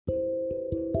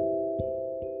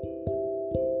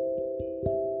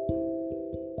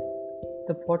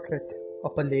The Portrait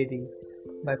of a Lady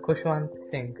by Khushwant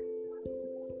Singh.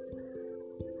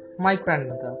 My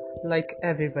grandmother, like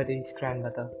everybody's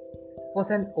grandmother, was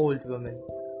an old woman.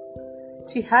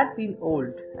 She had been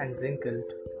old and wrinkled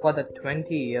for the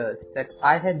 20 years that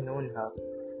I had known her.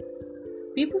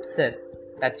 People said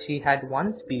that she had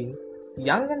once been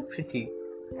young and pretty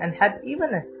and had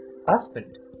even a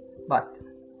husband, but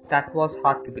that was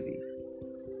hard to believe.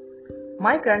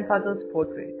 My grandfather's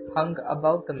portrait hung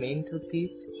above the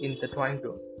mantelpiece in the drawing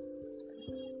room.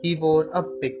 He wore a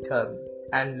big turban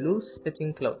and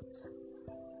loose-fitting clothes.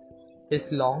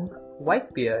 His long,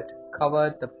 white beard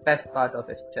covered the best part of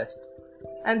his chest,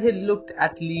 and he looked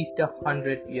at least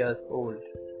 100 years old.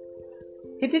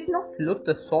 He did not look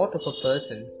the sort of a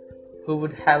person who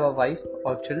would have a wife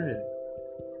or children.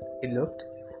 He looked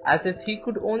as if he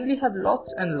could only have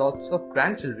lots and lots of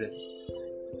grandchildren.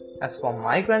 As for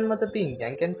my grandmother being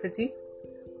young and pretty,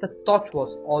 the thought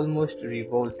was almost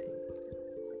revolting.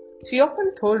 She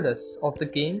often told us of the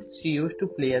games she used to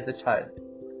play as a child.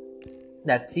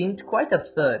 That seemed quite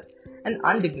absurd and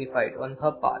undignified on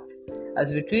her part,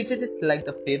 as we treated it like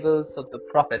the fables of the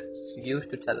prophets she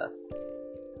used to tell us.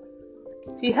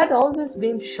 She had always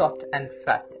been short and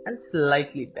fat and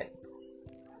slightly bent.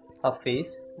 Her face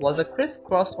was a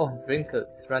crisscross of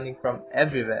wrinkles running from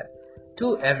everywhere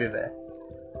to everywhere.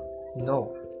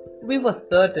 No, we were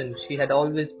certain she had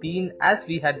always been as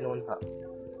we had known her.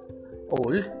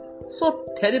 Old, so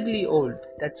terribly old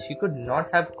that she could not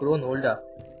have grown older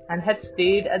and had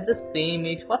stayed at the same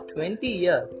age for 20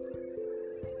 years.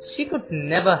 She could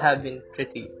never have been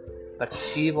pretty, but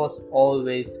she was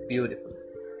always beautiful.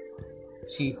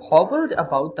 She hobbled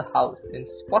about the house in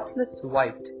spotless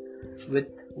white, with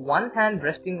one hand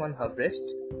resting on her breast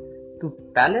to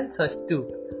balance her stoop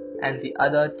and the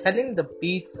other telling the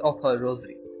beads of her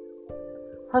rosary.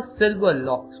 Her silver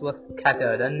locks were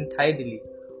scattered untidily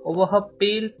over her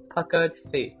pale puckered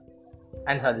face,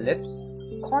 and her lips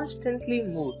constantly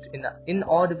moved in an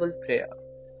inaudible prayer.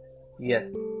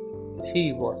 Yes,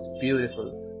 she was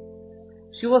beautiful.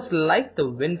 She was like the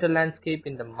winter landscape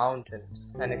in the mountains,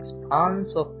 an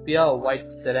expanse of pure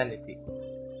white serenity,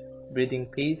 breathing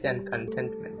peace and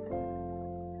contentment.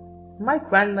 My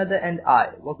grandmother and I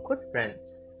were good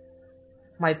friends.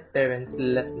 My parents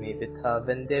left me with her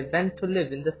when they went to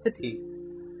live in the city,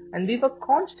 and we were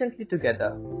constantly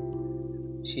together.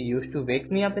 She used to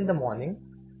wake me up in the morning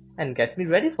and get me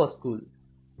ready for school.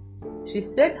 She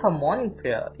said her morning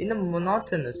prayer in a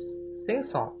monotonous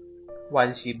sing-song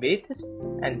while she bathed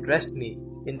and dressed me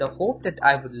in the hope that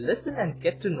I would listen and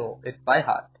get to know it by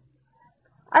heart.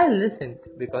 I listened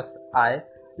because I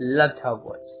loved her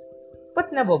voice,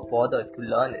 but never bothered to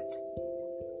learn it.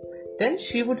 Then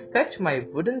she would fetch my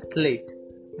wooden slate,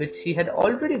 which she had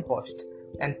already washed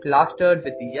and plastered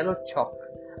with yellow chalk,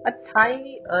 a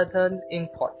tiny earthen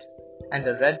ink pot, and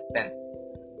a red pen,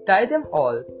 tie them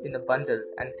all in a bundle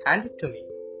and hand it to me.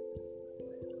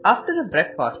 After a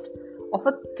breakfast of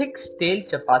a thick stale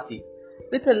chapati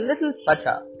with a little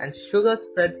butter and sugar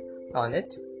spread on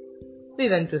it, we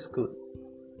went to school.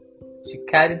 She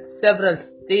carried several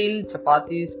stale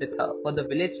chapatis with her for the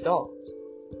village dogs.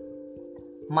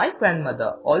 My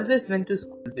grandmother always went to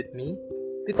school with me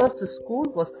because the school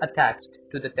was attached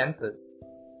to the temple.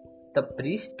 The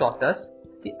priest taught us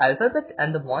the alphabet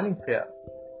and the morning prayer,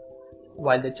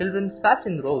 while the children sat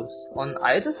in rows on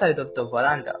either side of the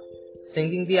veranda,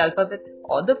 singing the alphabet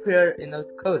or the prayer in a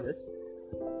chorus.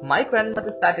 My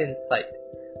grandmother sat inside,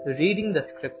 reading the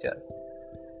scriptures.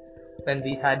 When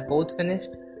we had both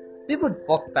finished, we would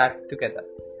walk back together.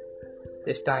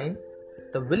 This time,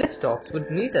 the village dogs would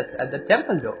meet us at the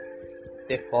temple door.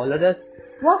 They followed us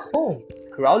to our home,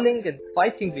 growling and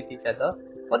fighting with each other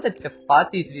for the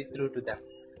chapatis we threw to them.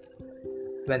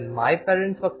 When my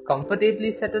parents were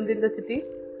comfortably settled in the city,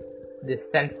 they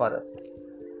sent for us.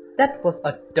 That was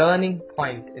a turning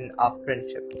point in our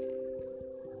friendship.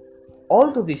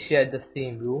 Although we shared the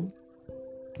same room,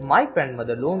 my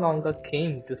grandmother no longer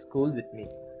came to school with me.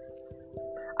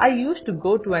 I used to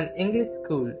go to an English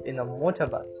school in a motor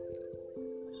bus.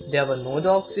 There were no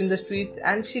dogs in the streets,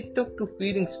 and she took to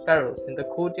feeding sparrows in the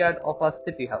courtyard of our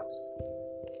city house.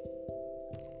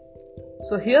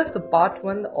 So here's the part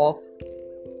 1 of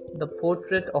The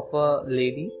Portrait of a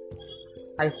Lady.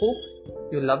 I hope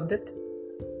you loved it.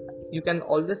 You can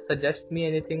always suggest me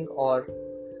anything, or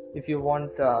if you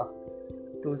want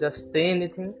to just say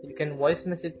anything, you can voice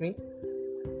message me.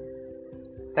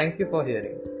 Thank you for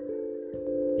hearing.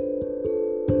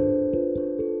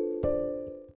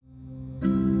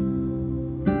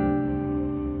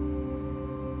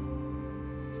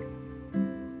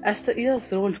 As the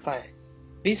years rolled by,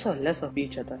 we saw less of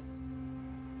each other.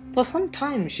 For some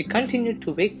time she continued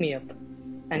to wake me up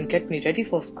and get me ready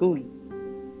for school.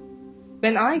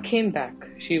 When I came back,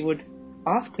 she would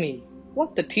ask me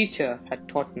what the teacher had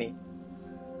taught me.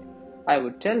 I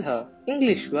would tell her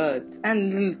English words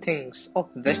and little things of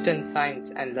Western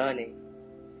science and learning,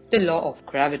 the law of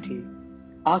gravity,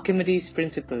 Archimedes'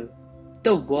 principle,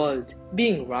 the world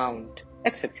being round,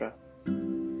 etc.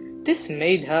 This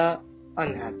made her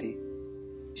unhappy.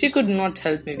 She could not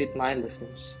help me with my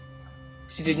lessons.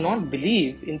 She did not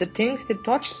believe in the things they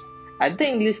taught at the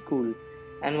English school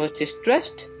and was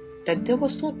distressed that there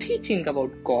was no teaching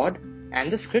about God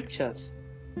and the scriptures.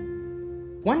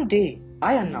 One day,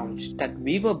 I announced that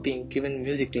we were being given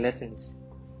music lessons.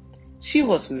 She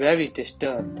was very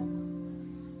disturbed.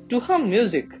 To her,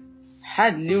 music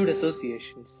had lewd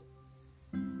associations.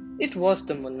 It was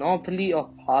the monopoly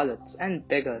of harlots and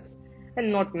beggars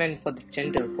and not meant for the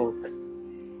gentlefolk.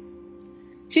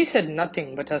 She said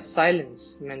nothing, but her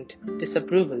silence meant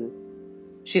disapproval.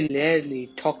 She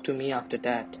rarely talked to me after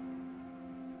that.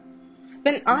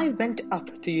 When I went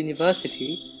up to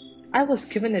university, I was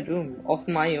given a room of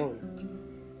my own.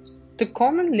 The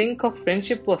common link of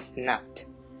friendship was snapped.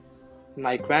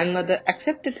 My grandmother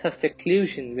accepted her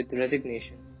seclusion with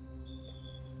resignation.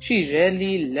 She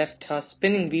rarely left her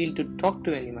spinning wheel to talk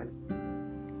to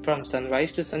anyone. From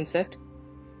sunrise to sunset,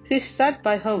 she sat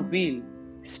by her wheel,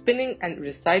 spinning and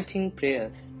reciting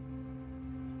prayers.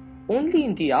 Only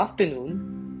in the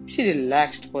afternoon, she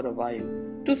relaxed for a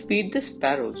while to feed the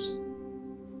sparrows.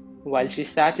 While she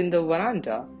sat in the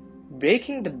veranda,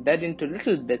 breaking the bed into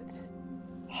little bits,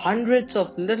 hundreds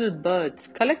of little birds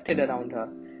collected around her,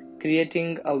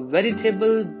 creating a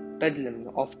veritable bedlam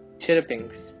of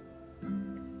chirpings.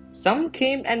 Some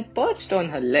came and perched on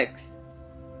her legs,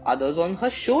 others on her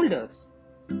shoulders.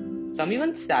 Some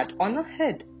even sat on her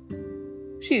head.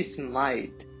 She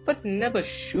smiled, but never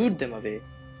shooed them away.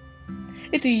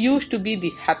 It used to be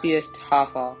the happiest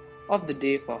half hour of the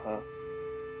day for her.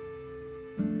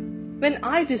 When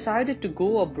I decided to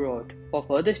go abroad for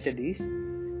further studies,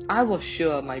 I was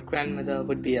sure my grandmother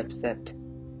would be upset.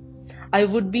 I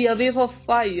would be away for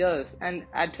 5 years, and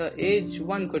at her age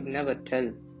one could never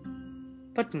tell.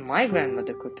 But my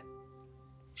grandmother could.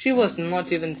 She was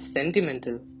not even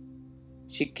sentimental.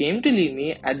 She came to leave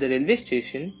me at the railway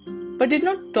station, but did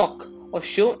not talk or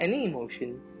show any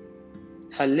emotion.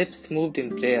 Her lips moved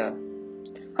in prayer.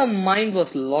 Her mind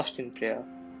was lost in prayer.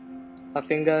 Her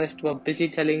fingers were busy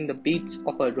telling the beats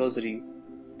of her rosary.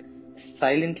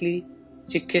 Silently,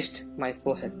 she kissed my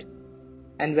forehead.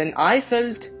 And when I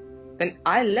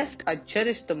left, I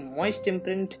cherished the moist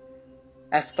imprint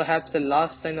as perhaps the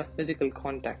last sign of physical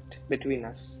contact between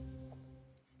us.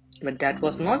 But that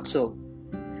was not so.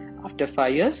 After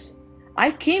 5 years,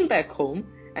 I came back home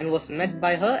and was met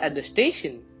by her at the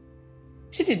station.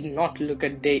 She did not look a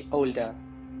day older.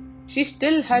 She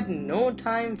still had no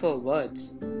time for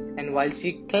words, and while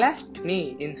she clasped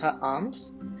me in her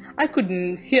arms, I could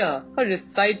hear her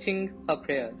reciting her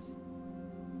prayers.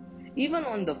 Even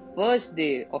on the first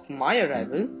day of my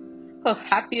arrival, her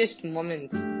happiest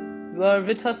moments were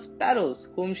with her sparrows,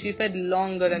 whom she fed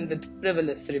longer and with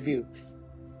frivolous rebukes.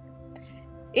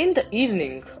 In the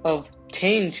evening, a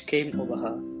change came over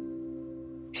her.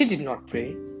 She did not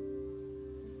pray.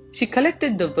 She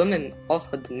collected the women of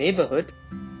the neighborhood,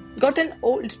 got an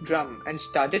old drum and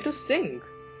started to sing.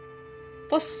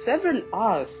 For several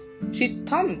hours, she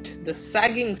thumped the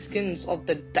sagging skins of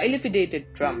the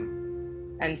dilapidated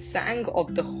drum and sang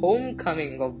of the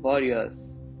homecoming of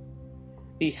warriors.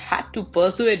 We had to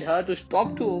persuade her to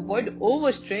stop to avoid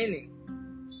overstraining.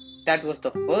 That was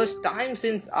the first time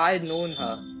since I had known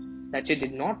her that she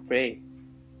did not pray.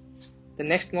 The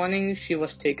next morning she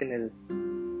was taken ill.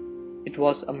 It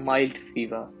was a mild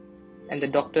fever, and the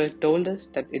doctor told us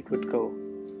that it would go.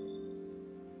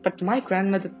 But my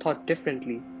grandmother thought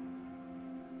differently.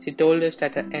 She told us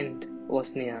that her end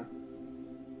was near.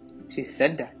 She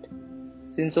said that,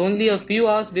 since only a few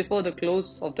hours before the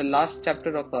close of the last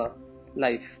chapter of her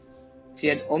life, she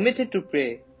had omitted to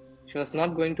pray, she was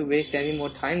not going to waste any more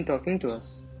time talking to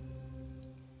us.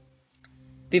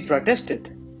 We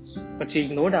protested, but she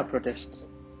ignored our protests.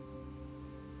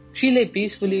 She lay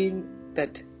peacefully in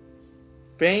bed,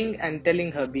 praying and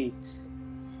telling her beads.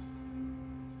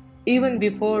 Even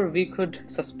before we could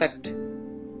suspect,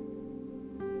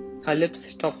 her lips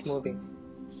stopped moving,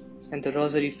 and the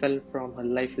rosary fell from her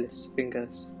lifeless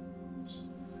fingers.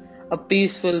 A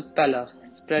peaceful pallor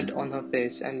spread on her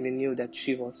face, and we knew that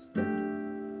she was dead.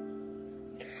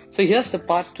 So here's the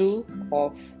part 2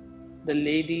 of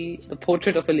the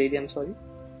portrait of a lady,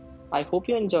 I hope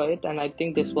you enjoy it, and I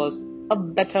think this was a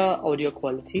better audio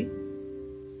quality.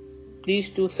 Please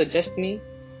do suggest me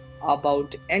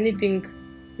about anything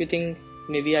you think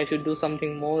maybe I should do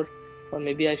something more, or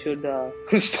maybe I should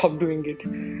stop doing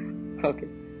it. Okay.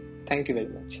 Thank you very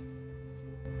much.